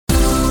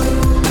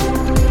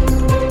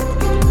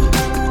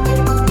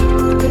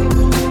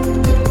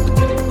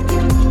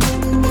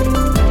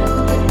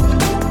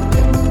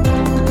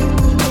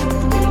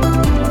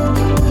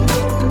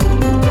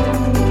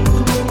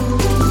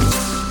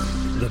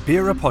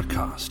ABIRA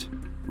Podcast.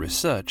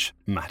 Research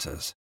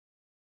matters.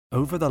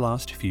 Over the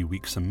last few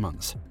weeks and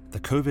months, the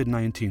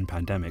COVID-19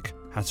 pandemic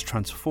has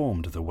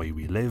transformed the way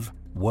we live,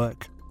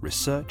 work,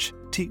 research,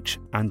 teach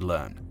and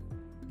learn.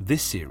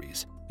 This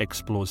series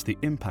explores the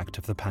impact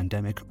of the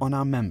pandemic on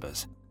our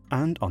members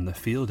and on the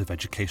field of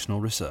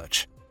educational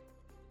research.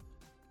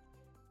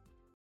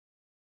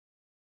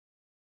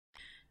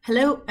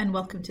 Hello and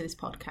welcome to this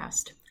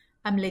podcast.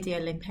 I'm Lydia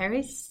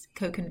Lynn-Perris,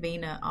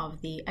 co-convener of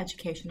the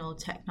Educational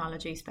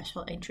Technology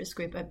Special Interest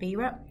Group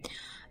ABIRA,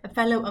 a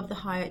fellow of the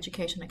Higher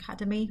Education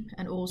Academy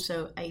and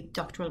also a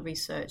doctoral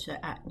researcher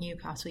at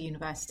Newcastle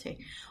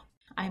University.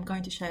 I am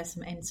going to share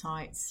some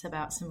insights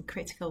about some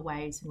critical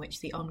ways in which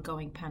the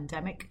ongoing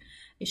pandemic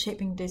is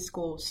shaping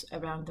discourse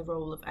around the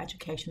role of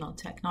educational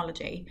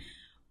technology,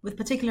 with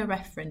particular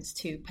reference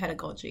to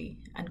pedagogy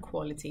and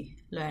quality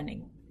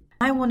learning.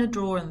 I want to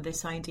draw on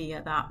this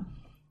idea that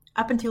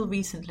up until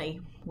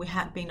recently, we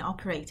had been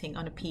operating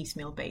on a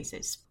piecemeal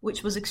basis,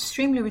 which was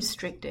extremely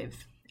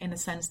restrictive in the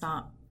sense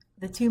that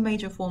the two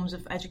major forms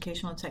of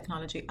educational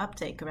technology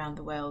uptake around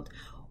the world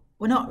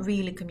were not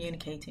really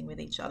communicating with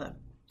each other.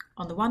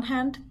 On the one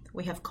hand,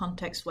 we have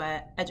contexts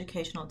where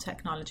educational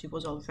technology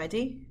was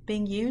already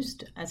being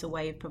used as a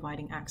way of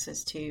providing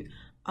access to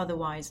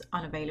otherwise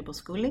unavailable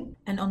schooling.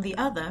 And on the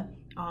other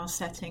are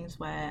settings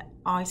where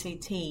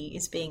ICT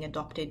is being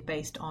adopted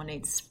based on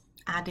its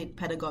added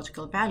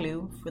pedagogical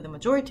value for the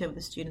majority of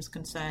the students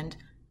concerned,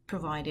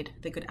 provided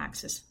they could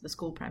access the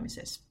school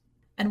premises.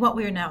 And what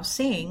we are now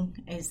seeing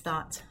is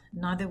that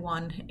neither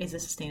one is a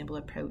sustainable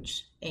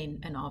approach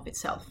in and of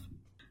itself.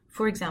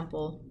 For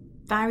example,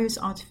 various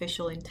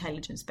artificial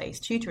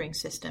intelligence-based tutoring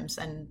systems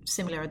and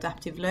similar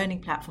adaptive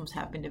learning platforms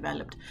have been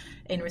developed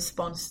in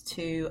response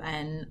to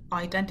an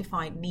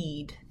identified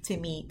need to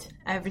meet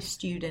every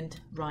student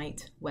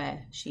right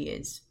where she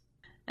is.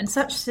 And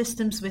such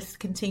systems with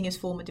continuous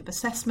formative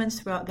assessments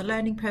throughout the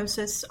learning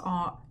process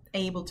are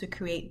able to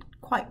create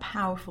quite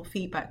powerful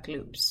feedback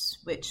loops,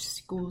 which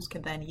schools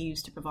can then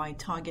use to provide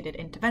targeted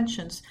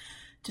interventions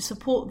to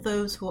support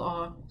those who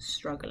are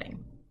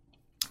struggling,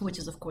 which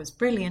is of course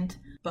brilliant,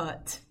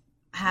 but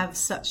have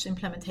such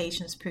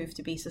implementations proved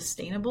to be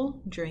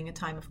sustainable during a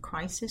time of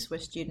crisis where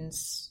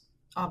students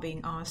are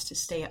being asked to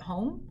stay at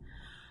home?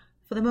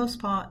 For the most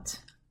part,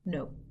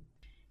 no.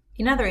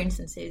 In other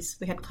instances,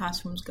 we had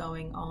classrooms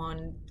going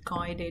on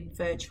guided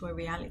virtual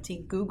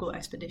reality Google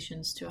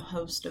expeditions to a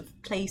host of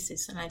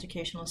places and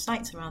educational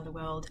sites around the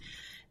world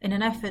in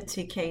an effort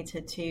to cater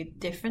to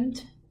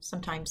different,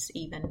 sometimes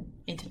even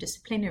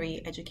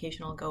interdisciplinary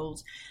educational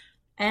goals,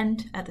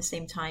 and at the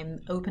same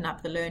time open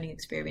up the learning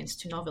experience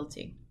to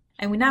novelty.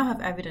 And we now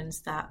have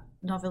evidence that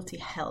novelty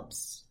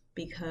helps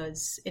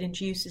because it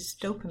induces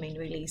dopamine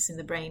release in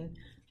the brain,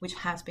 which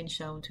has been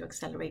shown to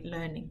accelerate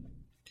learning.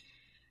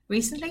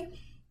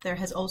 Recently, there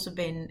has also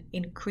been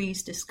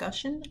increased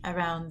discussion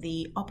around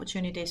the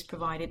opportunities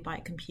provided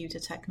by computer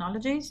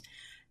technologies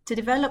to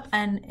develop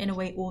and, in a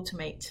way,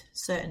 automate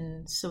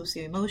certain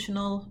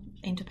socio-emotional,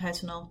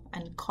 interpersonal,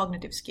 and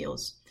cognitive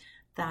skills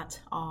that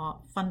are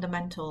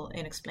fundamental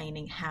in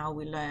explaining how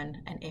we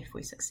learn and if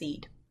we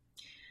succeed.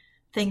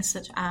 Things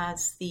such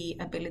as the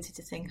ability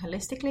to think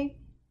holistically,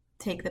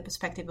 take the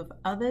perspective of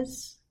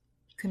others,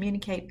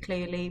 communicate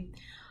clearly,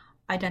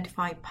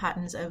 identify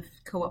patterns of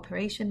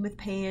cooperation with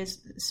peers,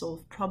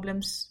 solve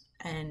problems,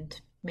 and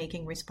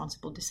making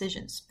responsible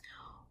decisions.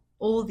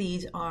 All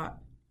these are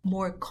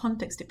more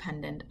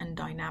context-dependent and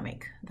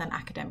dynamic than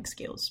academic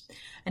skills,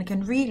 and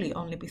can really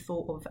only be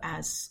thought of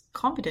as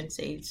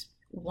competencies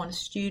once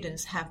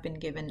students have been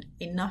given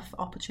enough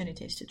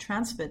opportunities to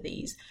transfer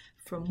these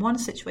from one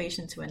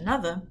situation to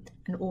another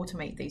and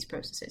automate these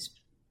processes.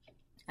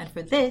 And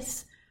for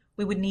this,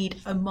 we would need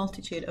a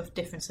multitude of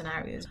different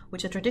scenarios,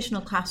 which a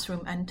traditional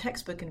classroom and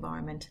textbook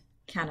environment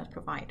cannot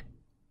provide,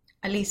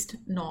 at least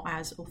not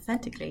as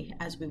authentically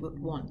as we would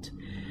want.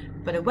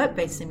 But a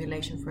web-based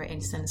simulation, for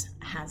instance,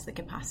 has the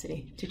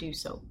capacity to do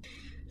so.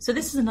 So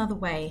this is another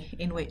way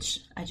in which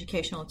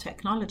educational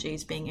technology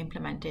is being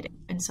implemented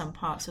in some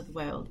parts of the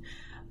world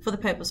for the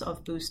purpose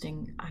of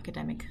boosting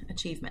academic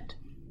achievement.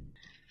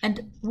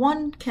 And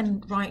one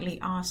can rightly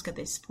ask at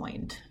this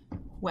point,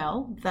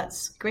 well,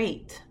 that's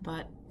great,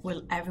 but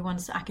will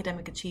everyone's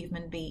academic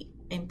achievement be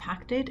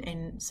impacted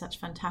in such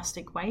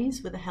fantastic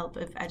ways with the help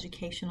of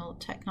educational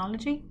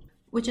technology?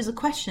 Which is a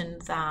question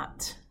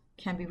that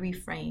can be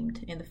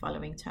reframed in the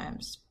following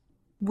terms.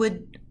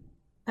 Would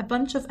a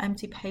bunch of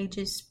empty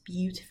pages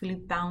beautifully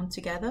bound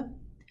together,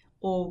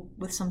 or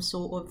with some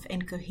sort of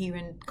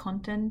incoherent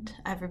content,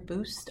 ever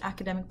boost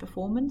academic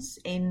performance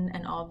in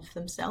and of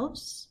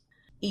themselves,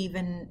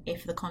 even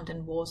if the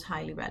content was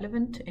highly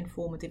relevant,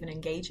 informative, and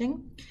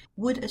engaging?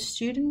 Would a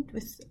student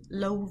with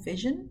low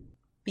vision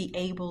be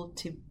able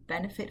to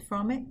benefit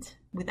from it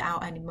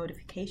without any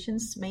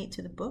modifications made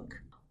to the book?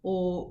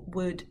 Or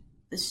would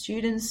the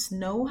students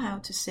know how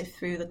to sift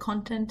through the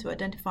content to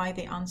identify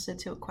the answer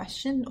to a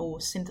question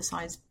or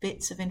synthesize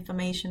bits of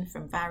information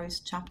from various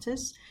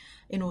chapters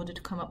in order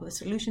to come up with a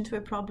solution to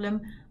a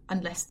problem,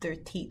 unless their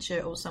teacher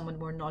or someone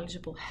more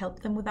knowledgeable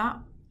helped them with that?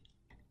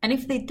 And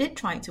if they did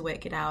try to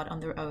work it out on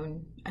their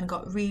own and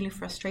got really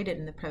frustrated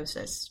in the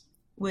process,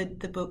 would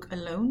the book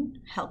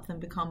alone help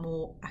them become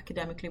more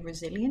academically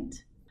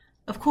resilient?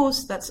 Of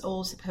course, that's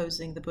all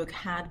supposing the book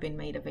had been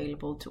made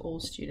available to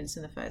all students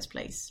in the first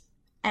place,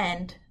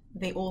 and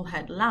they all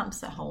had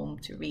lamps at home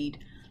to read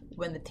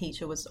when the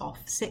teacher was off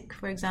sick,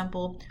 for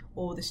example,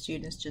 or the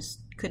students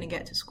just couldn't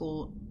get to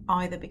school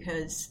either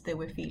because they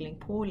were feeling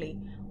poorly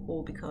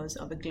or because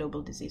of a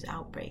global disease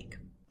outbreak.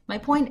 My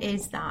point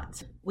is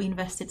that we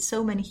invested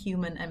so many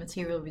human and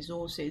material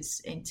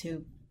resources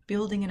into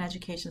building an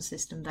education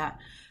system that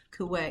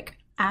could work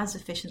as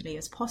efficiently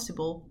as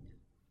possible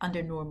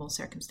under normal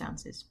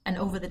circumstances. And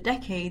over the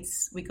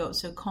decades, we got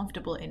so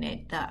comfortable in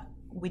it that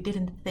we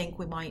didn't think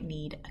we might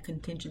need a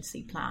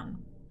contingency plan.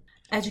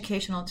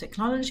 Educational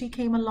technology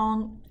came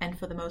along, and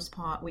for the most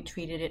part, we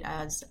treated it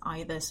as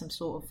either some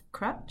sort of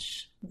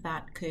crutch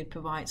that could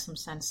provide some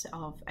sense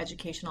of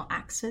educational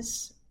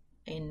access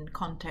in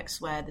contexts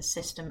where the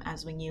system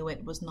as we knew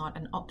it was not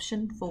an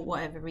option for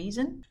whatever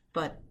reason,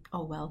 but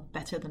oh well,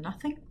 better than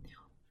nothing.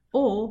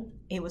 Or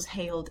it was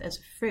hailed as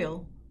a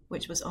frill,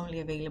 which was only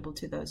available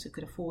to those who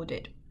could afford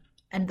it,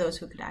 and those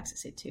who could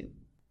access it too.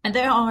 And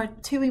there are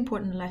two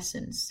important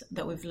lessons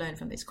that we've learned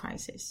from this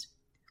crisis.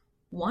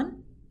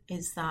 One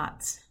is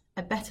that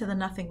a better than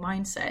nothing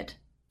mindset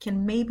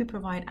can maybe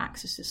provide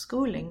access to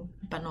schooling,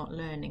 but not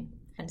learning.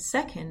 And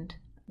second,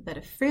 that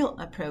a frill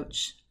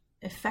approach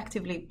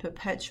effectively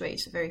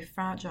perpetuates a very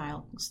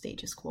fragile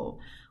status quo,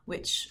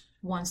 which,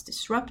 once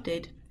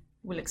disrupted,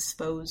 will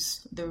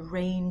expose the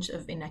range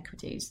of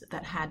inequities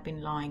that had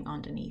been lying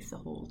underneath the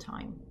whole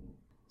time.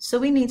 So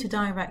we need to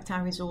direct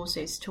our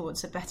resources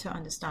towards a better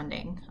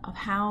understanding of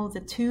how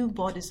the two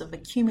bodies of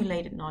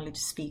accumulated knowledge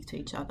speak to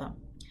each other.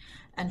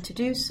 And to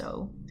do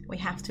so, we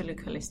have to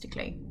look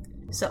holistically.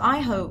 So I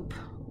hope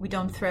we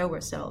don't throw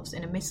ourselves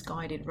in a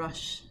misguided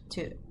rush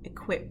to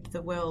equip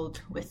the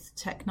world with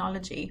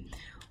technology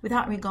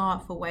without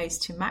regard for ways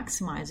to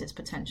maximize its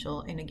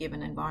potential in a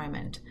given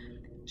environment,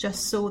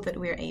 just so that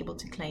we're able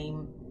to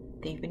claim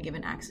they've been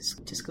given access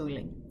to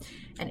schooling.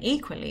 And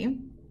equally,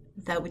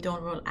 that we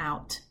don't roll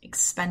out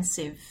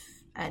expensive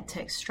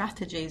edtech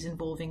strategies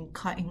involving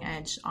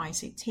cutting-edge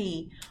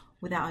ICT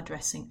without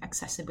addressing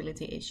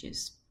accessibility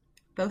issues,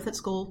 both at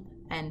school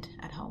and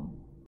at home.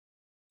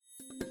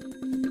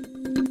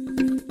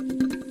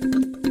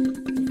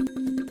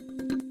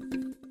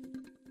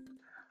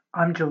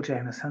 I'm Jill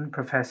Jameson,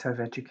 Professor of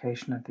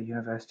Education at the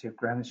University of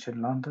Greenwich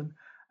in London,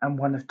 and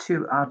one of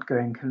two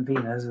outgoing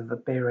conveners of the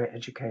BERA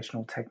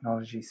Educational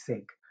Technology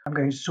SIG. I'm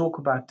going to talk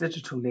about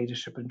digital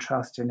leadership and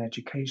trust in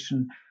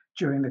education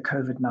during the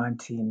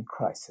COVID-19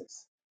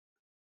 crisis.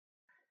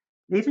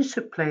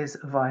 Leadership plays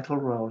a vital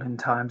role in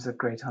times of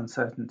great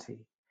uncertainty.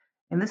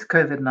 In this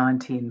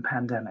COVID-19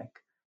 pandemic,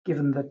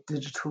 given that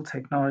digital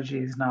technology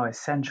is now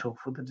essential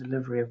for the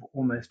delivery of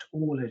almost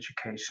all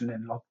education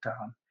in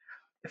lockdown,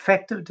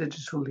 effective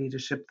digital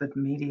leadership that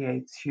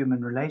mediates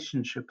human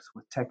relationships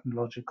with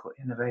technological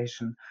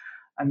innovation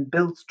and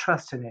builds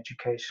trust in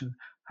education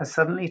has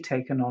suddenly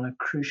taken on a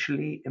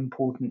crucially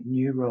important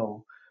new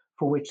role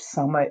for which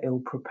some are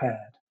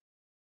ill-prepared.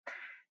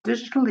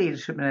 Digital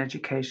leadership in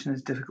education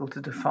is difficult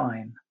to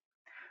define,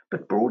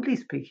 but broadly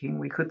speaking,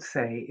 we could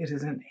say it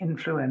is an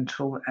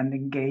influential and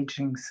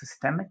engaging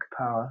systemic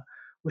power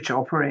which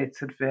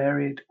operates at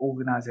varied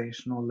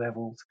organizational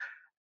levels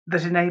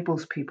that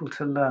enables people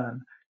to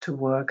learn, to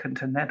work and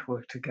to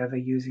network together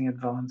using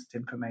advanced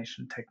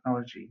information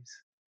technologies.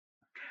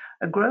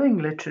 A growing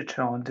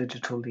literature on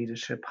digital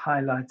leadership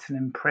highlights an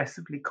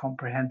impressively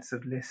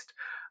comprehensive list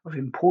of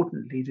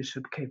important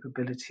leadership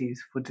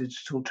capabilities for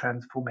digital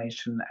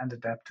transformation and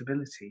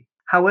adaptability.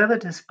 However,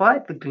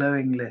 despite the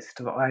glowing list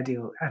of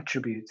ideal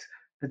attributes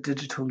that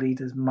digital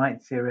leaders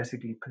might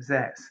theoretically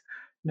possess,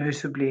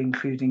 notably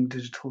including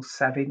digital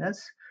savviness,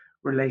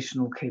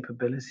 relational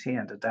capability,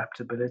 and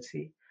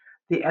adaptability,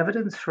 the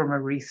evidence from a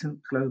recent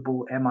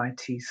global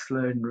MIT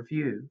Sloan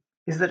review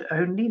is that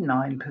only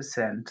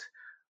 9%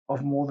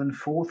 of more than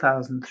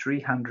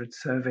 4,300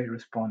 survey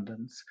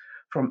respondents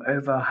from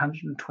over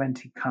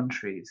 120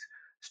 countries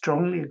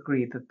strongly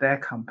agreed that their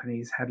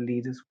companies had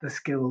leaders with the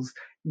skills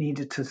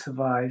needed to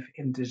survive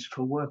in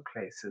digital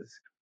workplaces,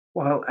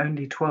 while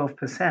only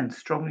 12%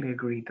 strongly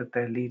agreed that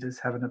their leaders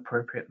have an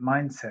appropriate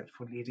mindset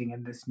for leading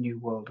in this new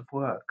world of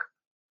work.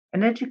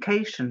 In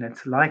education,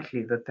 it's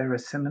likely that there are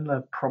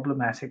similar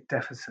problematic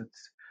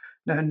deficits,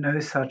 though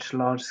no such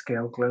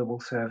large-scale global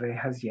survey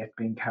has yet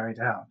been carried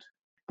out.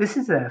 This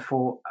is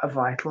therefore a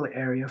vital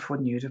area for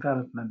new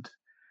development,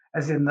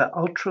 as in the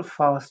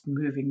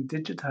ultra-fast-moving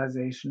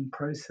digitization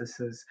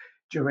processes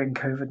during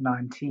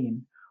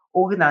COVID-19,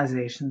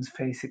 organizations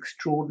face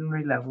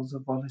extraordinary levels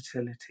of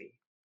volatility,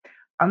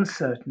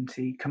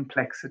 uncertainty,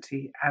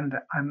 complexity, and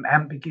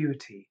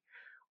ambiguity,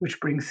 which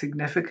brings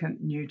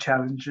significant new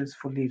challenges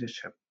for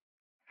leadership.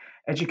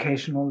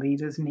 Educational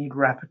leaders need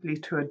rapidly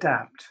to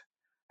adapt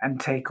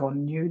and take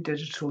on new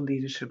digital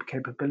leadership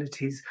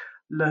capabilities,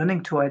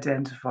 learning to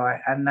identify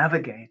and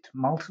navigate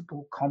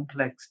multiple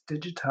complex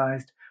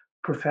digitized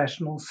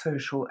professional,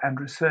 social, and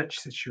research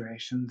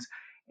situations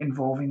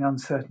involving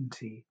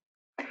uncertainty.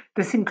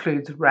 This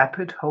includes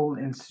rapid whole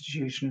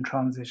institution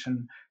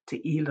transition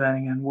to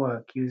e-learning and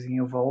work using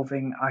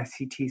evolving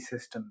ICT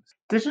systems.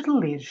 Digital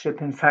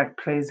leadership, in fact,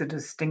 plays a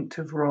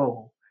distinctive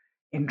role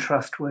in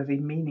trustworthy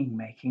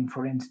meaning-making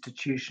for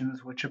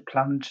institutions which are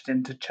plunged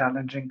into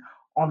challenging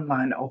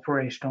online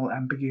operational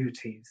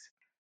ambiguities.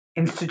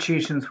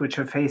 Institutions which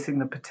are facing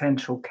the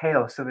potential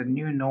chaos of a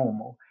new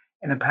normal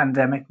in a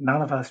pandemic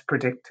none of us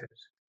predicted.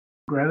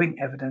 Growing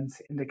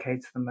evidence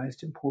indicates the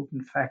most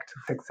important factor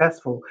of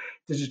successful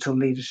digital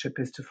leadership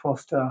is to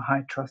foster a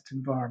high-trust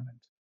environment.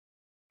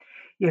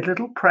 Yet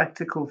little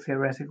practical,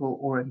 theoretical,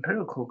 or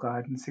empirical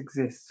guidance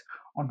exists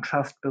on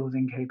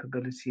trust-building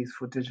capabilities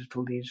for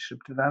digital leadership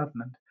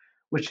development,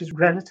 which is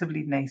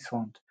relatively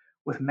nascent,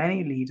 with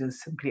many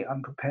leaders simply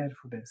unprepared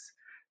for this,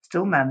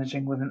 still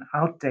managing with an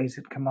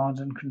outdated command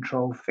and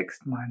control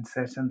fixed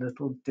mindset and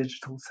little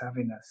digital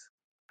savviness.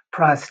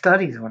 Prior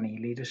studies on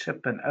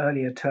e-leadership, an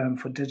earlier term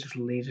for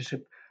digital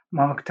leadership,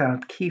 marked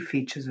out key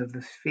features of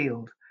this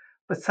field,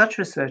 but such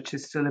research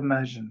is still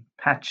emergent,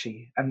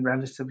 patchy, and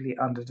relatively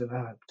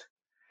underdeveloped.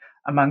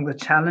 Among the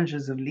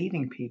challenges of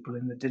leading people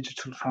in the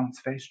digital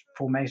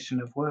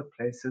transformation of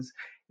workplaces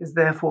is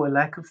therefore a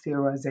lack of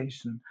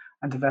theorization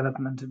and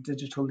development of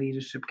digital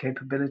leadership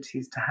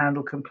capabilities to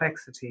handle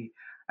complexity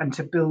and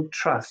to build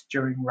trust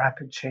during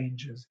rapid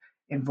changes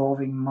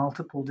involving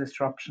multiple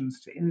disruptions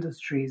to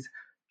industries,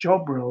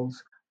 job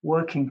roles,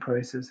 working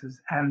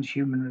processes, and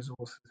human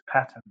resources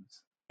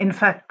patterns. In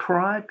fact,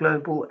 prior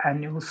global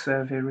annual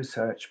survey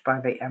research by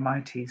the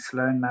MIT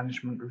Sloan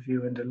Management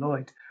Review and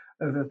Deloitte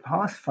over the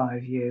past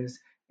 5 years,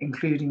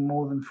 including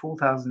more than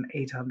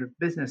 4,800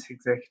 business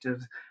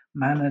executives,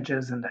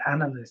 managers, and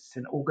analysts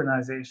in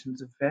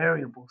organizations of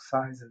variable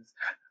sizes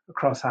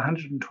across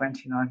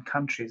 129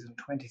 countries and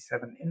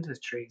 27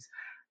 industries,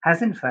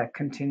 has in fact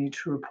continued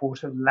to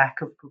report a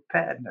lack of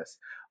preparedness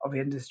of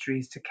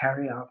industries to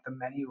carry out the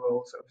many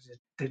roles of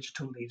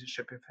digital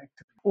leadership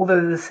effectively.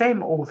 Although the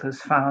same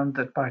authors found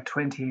that by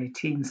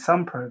 2018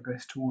 some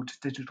progress towards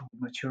digital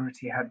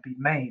maturity had been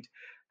made,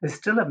 there's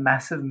still a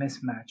massive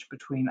mismatch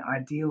between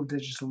ideal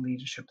digital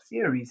leadership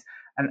theories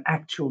and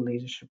actual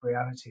leadership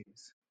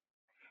realities.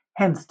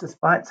 Hence,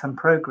 despite some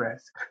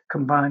progress,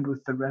 combined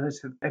with the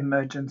relative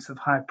emergence of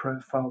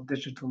high-profile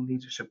digital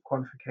leadership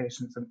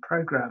qualifications and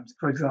programs,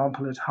 for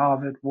example at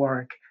Harvard,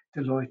 Warwick,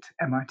 Deloitte,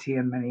 MIT,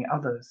 and many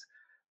others,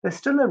 there's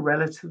still a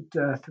relative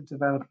dearth of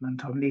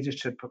development on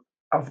leadership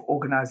of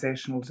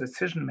organizational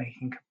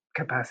decision-making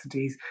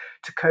capacities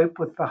to cope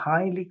with the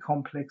highly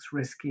complex,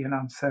 risky, and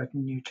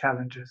uncertain new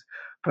challenges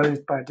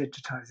posed by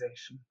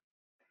digitization.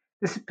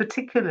 This is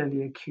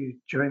particularly acute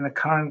during the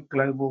current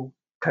global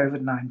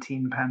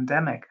COVID-19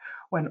 pandemic,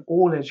 when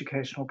all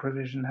educational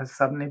provision has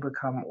suddenly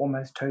become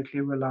almost totally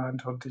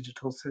reliant on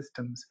digital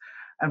systems,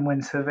 and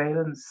when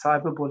surveillance,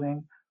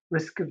 cyberbullying,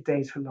 risk of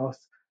data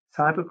loss,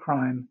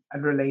 cybercrime,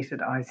 and related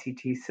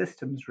ICT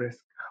systems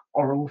risk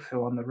are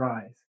also on the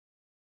rise.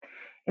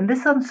 In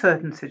this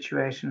uncertain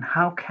situation,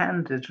 how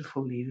can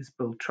digital leaders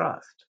build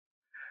trust?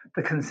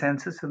 The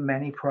consensus of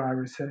many prior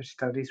research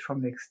studies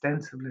from the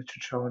extensive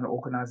literature on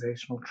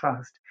organizational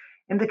trust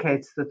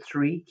indicates that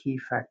 3 key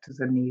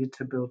factors are needed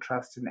to build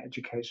trust in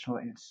educational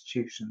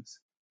institutions: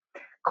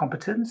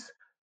 competence,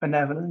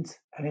 benevolence,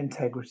 and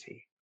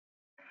integrity.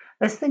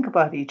 Let's think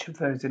about each of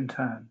those in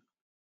turn.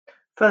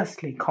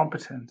 Firstly,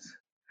 competence.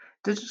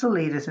 Digital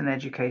leaders in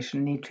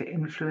education need to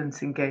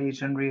influence,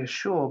 engage, and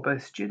reassure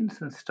both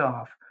students and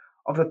staff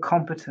of the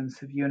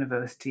competence of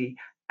university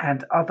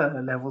and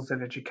other levels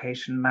of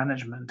education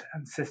management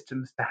and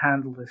systems to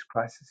handle this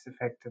crisis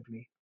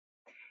effectively,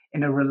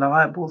 in a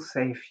reliable,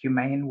 safe,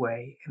 humane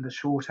way in the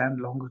short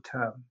and longer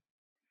term.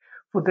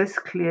 For this,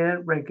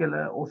 clear,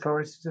 regular,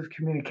 authoritative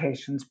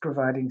communications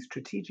providing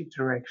strategic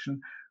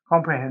direction,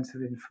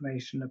 comprehensive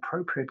information,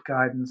 appropriate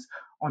guidance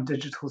on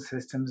digital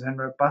systems, and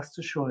robust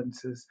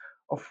assurances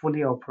of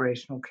fully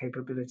operational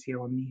capability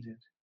are needed.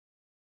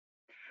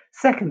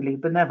 Secondly,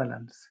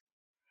 benevolence.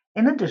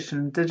 In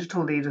addition,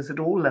 digital leaders at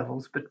all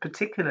levels, but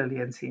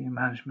particularly in senior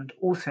management,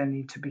 also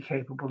need to be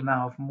capable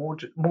now of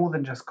more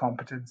than just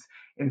competence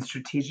in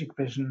strategic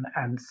vision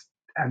and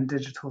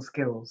digital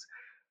skills.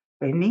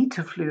 They need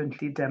to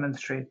fluently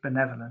demonstrate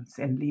benevolence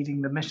in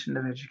leading the mission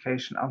of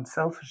education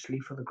unselfishly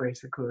for the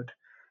greater good,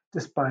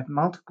 despite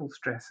multiple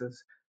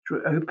stresses,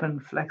 through open,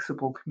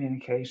 flexible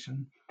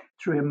communication,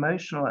 through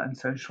emotional and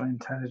social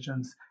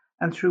intelligence,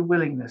 and through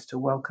willingness to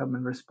welcome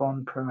and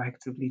respond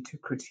proactively to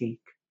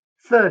critique.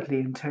 Thirdly,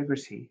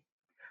 integrity.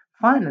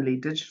 Finally,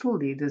 digital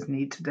leaders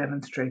need to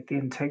demonstrate the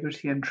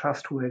integrity and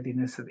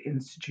trustworthiness of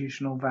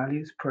institutional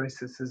values,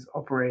 processes,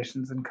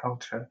 operations, and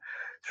culture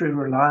through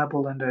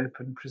reliable and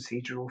open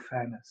procedural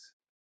fairness.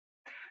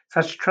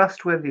 Such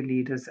trustworthy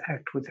leaders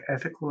act with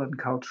ethical and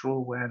cultural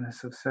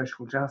awareness of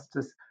social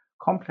justice,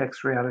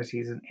 complex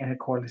realities, and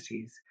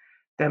inequalities,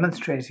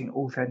 demonstrating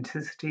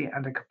authenticity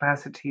and a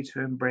capacity to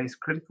embrace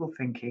critical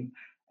thinking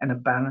in a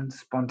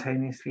balanced,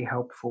 spontaneously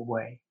helpful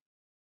way.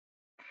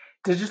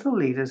 Digital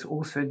leaders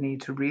also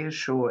need to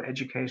reassure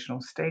educational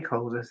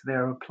stakeholders they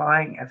are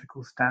applying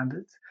ethical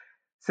standards,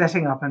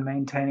 setting up and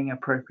maintaining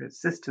appropriate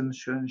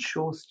systems to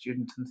ensure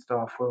student and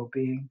staff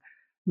well-being,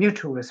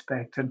 mutual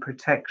respect and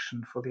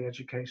protection for the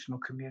educational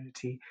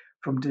community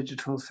from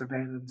digital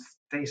surveillance,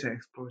 data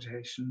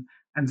exploitation,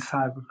 and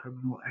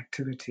cybercriminal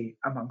activity,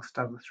 amongst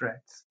other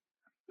threats.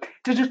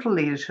 Digital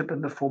leadership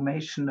and the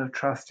formation of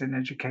trust in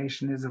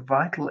education is a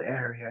vital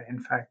area, in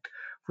fact,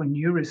 for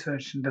new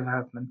research and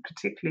development,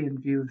 particularly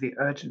in view of the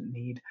urgent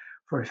need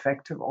for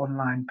effective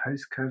online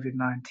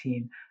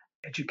post-COVID-19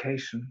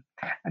 education,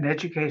 and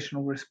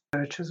educational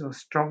researchers are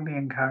strongly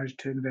encouraged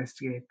to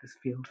investigate this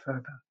field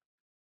further.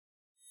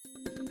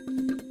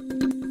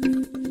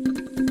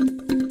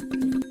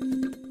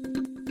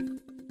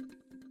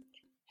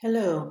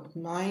 Hello,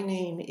 my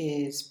name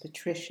is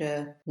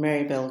Patricia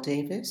Maribel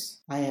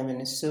Davis. I am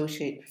an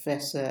associate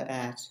professor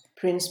at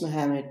Prince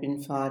Mohammed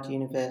bin Fahd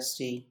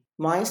University.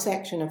 My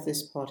section of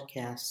this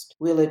podcast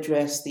will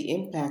address the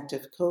impact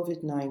of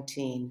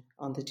COVID-19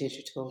 on the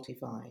digital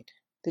divide.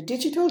 The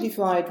digital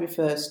divide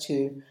refers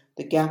to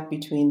the gap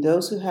between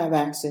those who have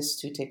access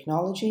to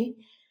technology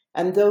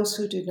and those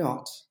who do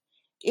not.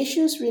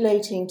 Issues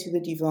relating to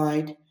the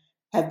divide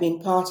have been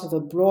part of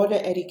a broader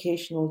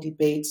educational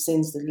debate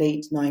since the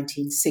late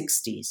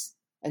 1960s,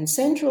 and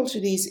central to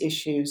these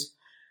issues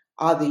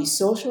are the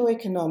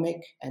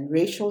socio-economic and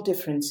racial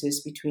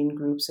differences between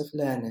groups of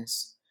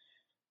learners.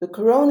 The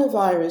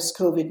coronavirus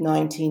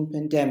COVID-19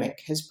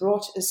 pandemic has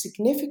brought a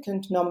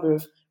significant number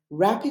of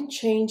rapid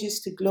changes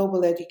to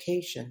global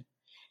education.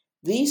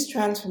 These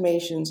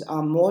transformations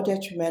are more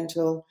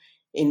detrimental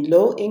in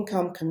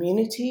low-income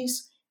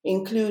communities,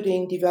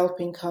 including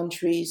developing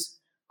countries,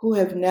 who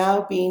have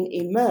now been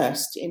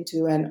immersed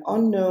into an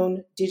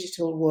unknown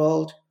digital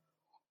world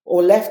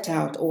or left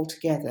out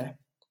altogether.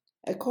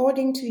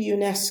 According to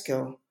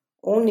UNESCO,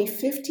 only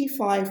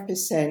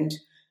 55%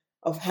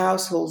 of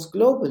households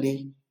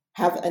globally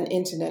have an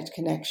internet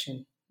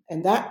connection,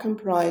 and that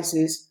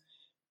comprises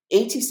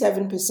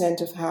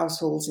 87% of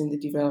households in the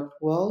developed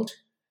world,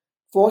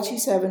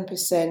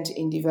 47%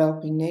 in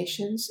developing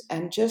nations,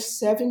 and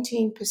just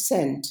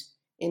 17%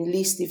 in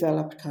least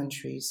developed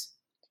countries.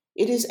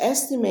 It is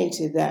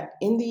estimated that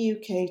in the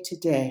UK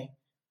today,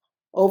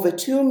 over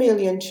 2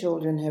 million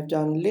children have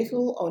done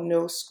little or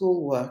no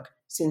schoolwork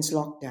since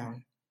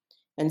lockdown,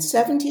 and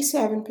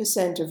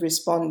 77% of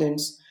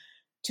respondents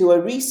to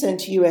a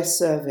recent US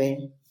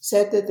survey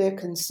said that they're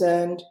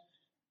concerned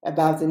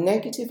about the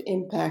negative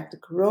impact the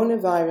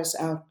coronavirus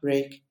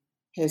outbreak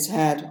has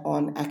had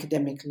on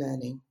academic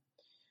learning.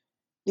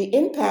 The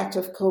impact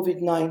of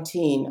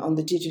COVID-19 on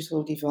the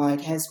digital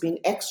divide has been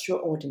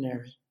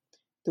extraordinary.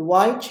 The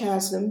wide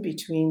chasm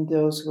between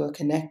those who are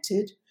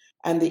connected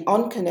and the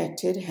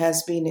unconnected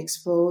has been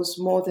exposed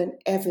more than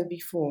ever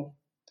before.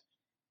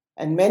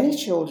 And many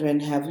children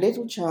have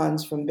little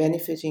chance from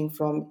benefiting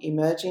from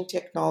emerging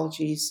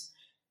technologies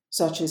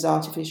such as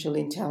artificial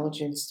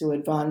intelligence to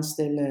advance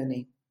their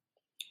learning.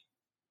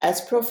 As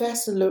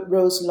Professor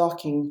Rose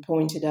Locking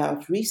pointed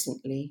out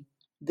recently,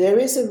 there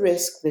is a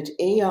risk that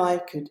AI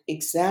could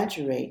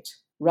exaggerate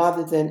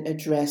rather than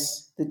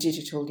address the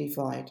digital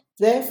divide.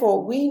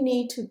 Therefore, we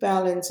need to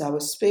balance our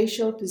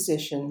spatial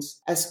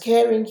positions as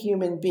caring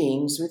human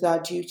beings with our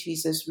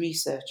duties as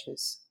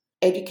researchers.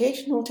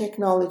 Educational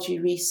technology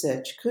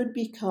research could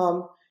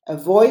become a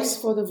voice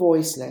for the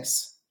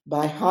voiceless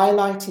by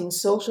highlighting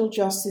social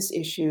justice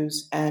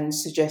issues and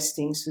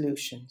suggesting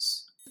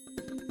solutions.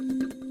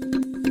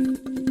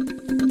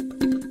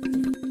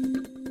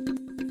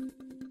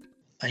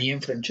 I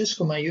am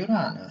Francesco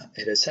Majorana,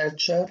 a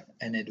researcher,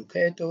 an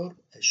educator,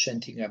 a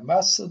scientific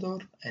ambassador,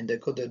 and a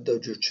Coder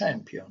Dojo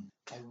champion.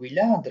 I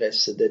will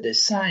address the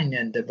design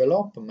and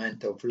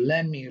development of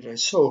learning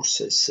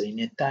resources in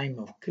a time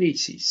of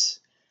crisis.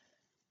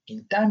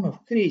 In time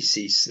of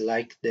crisis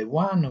like the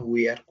one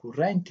we are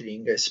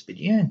currently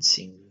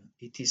experiencing,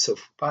 it is of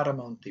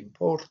paramount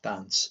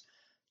importance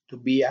to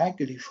be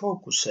highly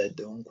focused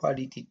on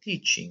quality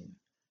teaching,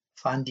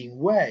 finding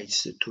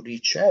ways to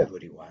reach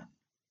everyone.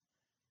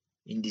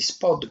 In this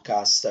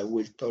podcast, I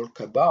will talk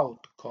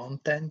about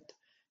content,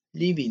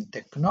 leaving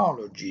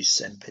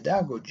technologies and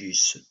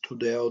pedagogies to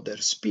the other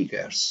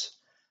speakers,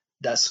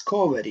 thus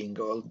covering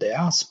all the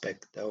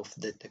aspects of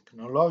the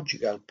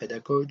technological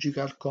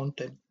pedagogical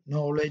content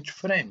knowledge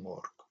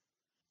framework.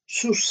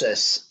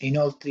 Success in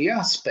all three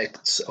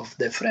aspects of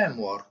the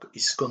framework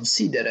is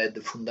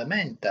considered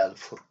fundamental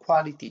for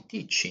quality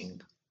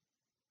teaching.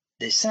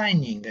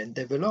 Designing and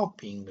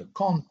developing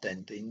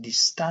content in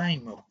this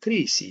time of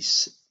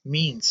crisis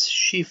means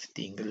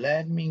shifting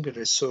learning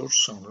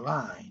resource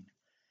online.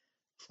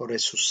 For a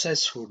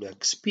successful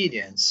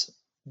experience,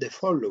 the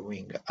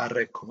following are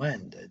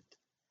recommended.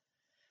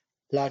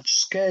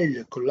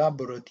 Large-scale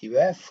collaborative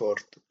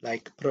effort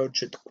like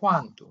Project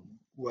Quantum,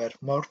 where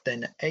more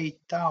than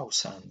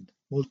 8,000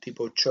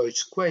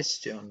 multiple-choice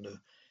questions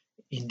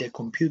in the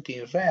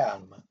computing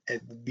realm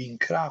have been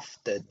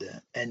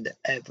crafted and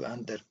have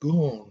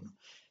undergone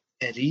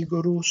a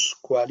rigorous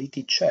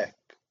quality check.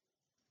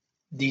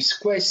 These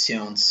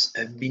questions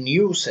have been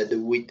used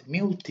with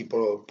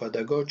multiple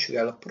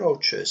pedagogical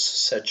approaches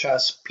such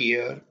as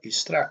peer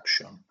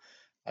instruction,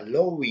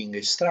 allowing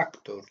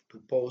instructors to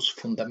pose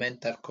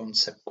fundamental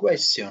concept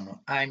questions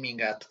aiming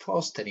at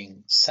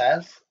fostering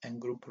self and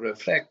group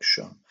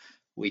reflection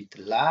with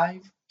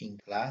live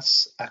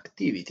in-class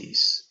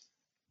activities.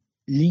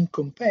 Link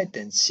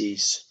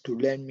competencies to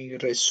learning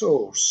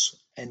resource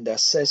and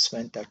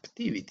assessment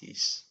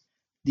activities.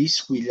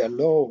 This will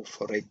allow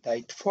for a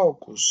tight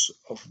focus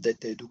of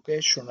that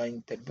educational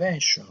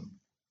intervention,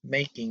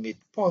 making it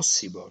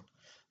possible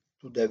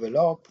to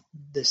develop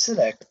the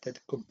selected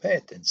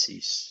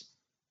competencies.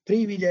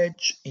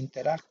 Privilege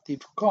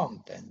interactive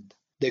content.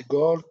 The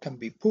goal can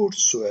be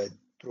pursued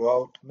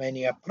throughout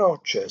many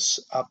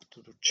approaches up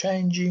to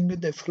changing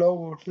the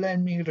flow of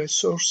learning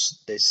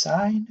resource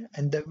design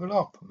and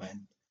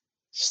development.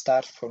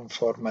 Start from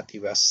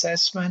formative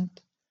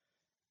assessment,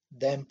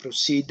 then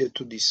proceed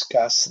to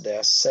discuss the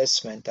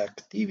assessment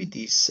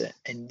activities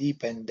and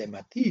deepen the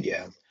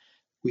material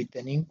with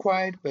an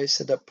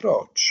inquiry-based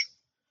approach.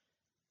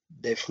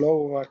 The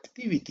flow of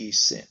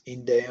activities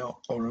in the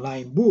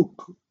online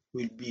book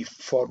will be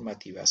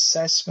formative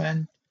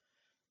assessment,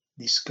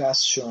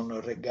 discussion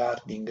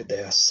regarding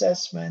the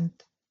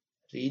assessment,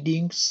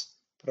 readings,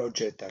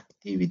 project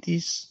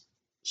activities,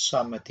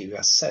 summative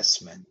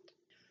assessment.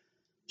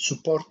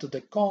 Support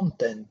the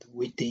content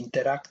with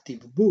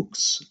interactive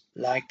books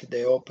like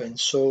the open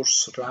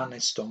source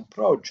Runestone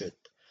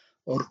project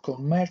or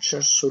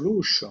commercial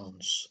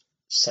solutions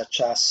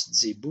such as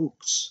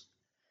ZBooks.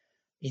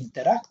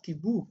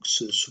 Interactive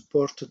books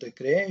support the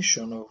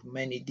creation of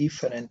many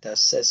different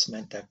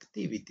assessment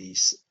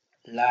activities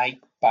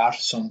like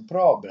Parson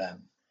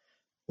problem,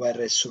 where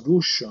a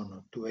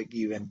solution to a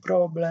given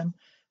problem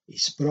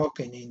is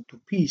broken into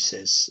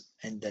pieces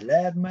and the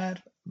learner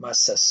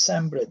must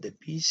assemble the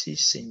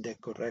pieces in the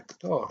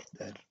correct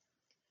order.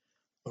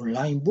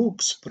 Online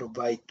books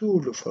provide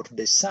tools for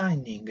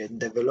designing and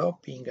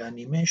developing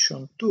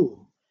animation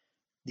too.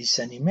 This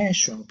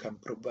animation can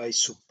provide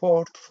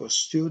support for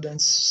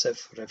students'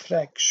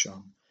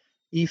 self-reflection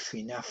if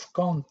enough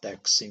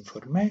context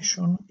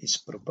information is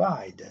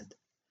provided.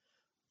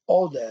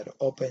 Other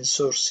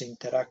open-source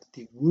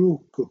interactive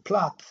book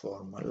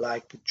platforms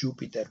like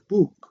Jupyter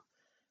Book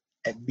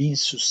have been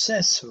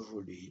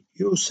successfully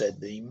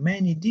used in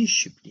many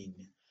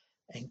disciplines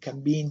and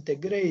can be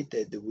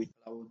integrated with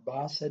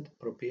cloud-based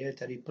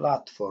proprietary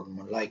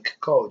platforms like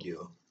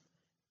Codio,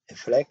 a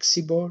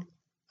flexible,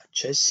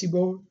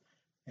 accessible,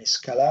 and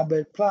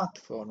scalable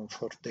platform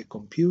for the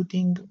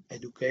computing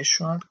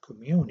educational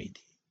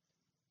community.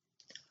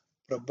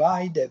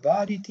 Provide a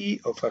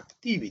variety of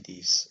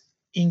activities.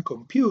 In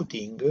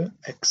computing,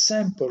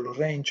 examples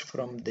range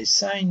from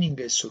designing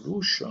a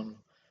solution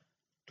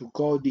to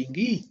coding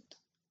it,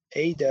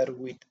 either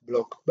with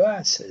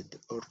block-based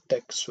or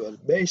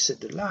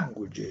textual-based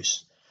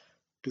languages,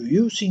 to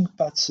using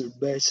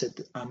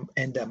puzzle-based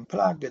and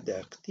unplugged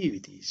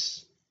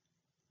activities.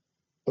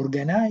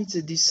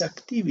 Organize these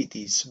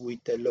activities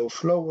with a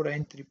low-flow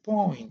entry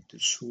point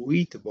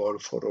suitable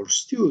for all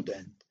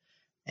students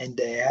and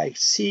a high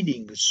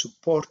ceiling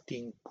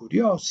supporting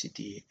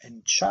curiosity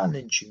and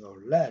challenging all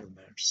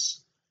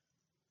learners.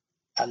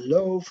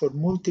 Allow for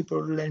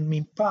multiple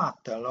learning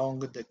paths along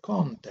the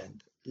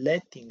content,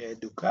 letting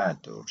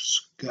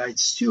educators guide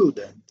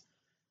students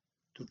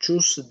to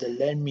choose the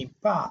learning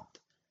path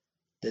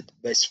that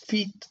best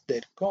fit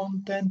their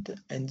content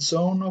and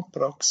zone of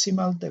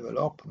proximal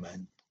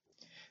development.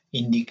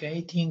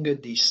 Indicating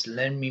these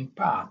learning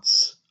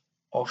paths,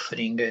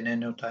 offering an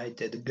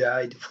annotated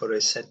guide for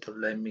a set of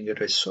learning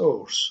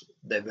resources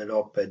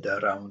developed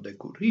around the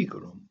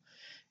curriculum,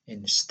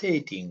 and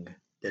stating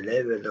the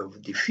level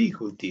of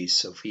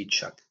difficulties of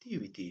each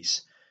activity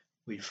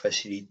will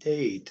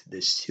facilitate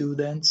the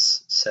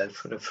students'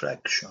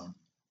 self-reflection.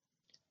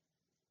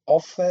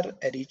 Offer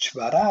a rich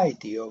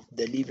variety of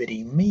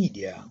delivery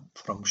media,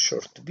 from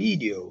short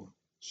videos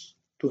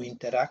to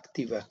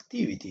interactive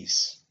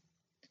activities.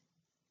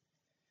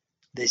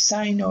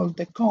 Design all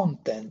the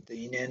content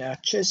in an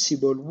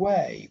accessible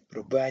way,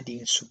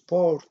 providing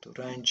support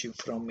ranging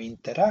from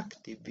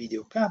interactive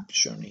video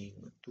captioning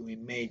to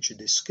image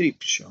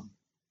description.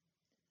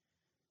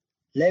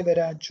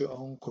 Leverage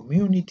on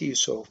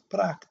communities of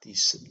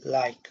practice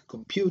like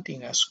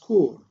Computing at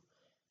School,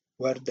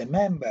 where the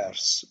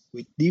members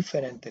with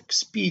different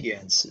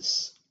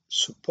experiences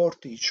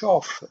support each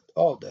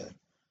other,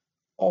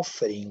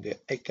 offering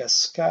a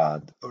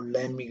cascade of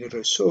learning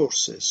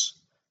resources,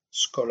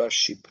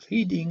 scholarship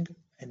reading,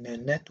 and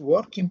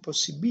networking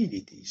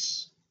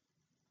possibilities.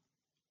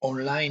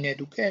 Online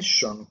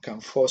education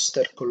can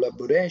foster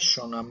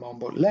collaboration among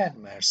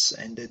learners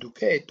and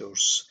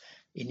educators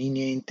in an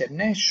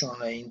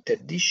international and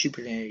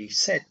interdisciplinary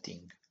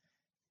setting,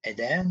 and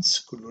hence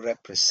could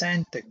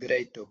represent a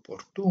great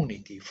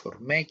opportunity for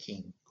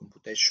making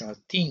computational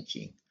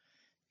thinking,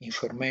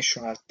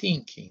 informational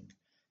thinking,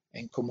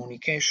 and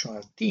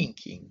communicational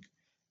thinking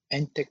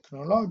and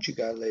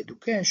technological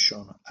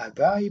education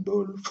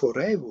available for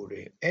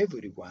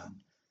everyone,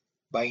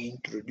 by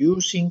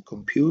introducing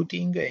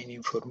computing and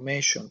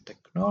information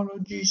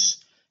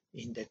technologies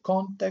in the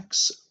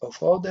context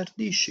of other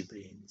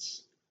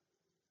disciplines.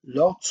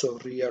 Lots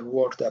of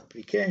real-world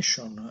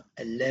application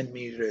and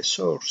learning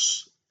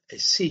resource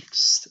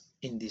exist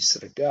in this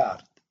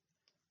regard.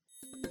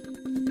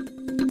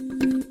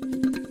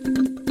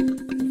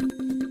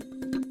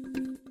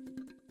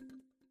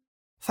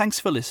 Thanks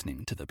for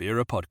listening to the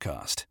BERA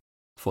podcast.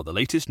 For the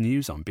latest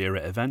news on BERA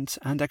events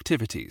and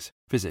activities,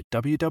 visit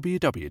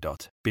www.bera.ac.uk.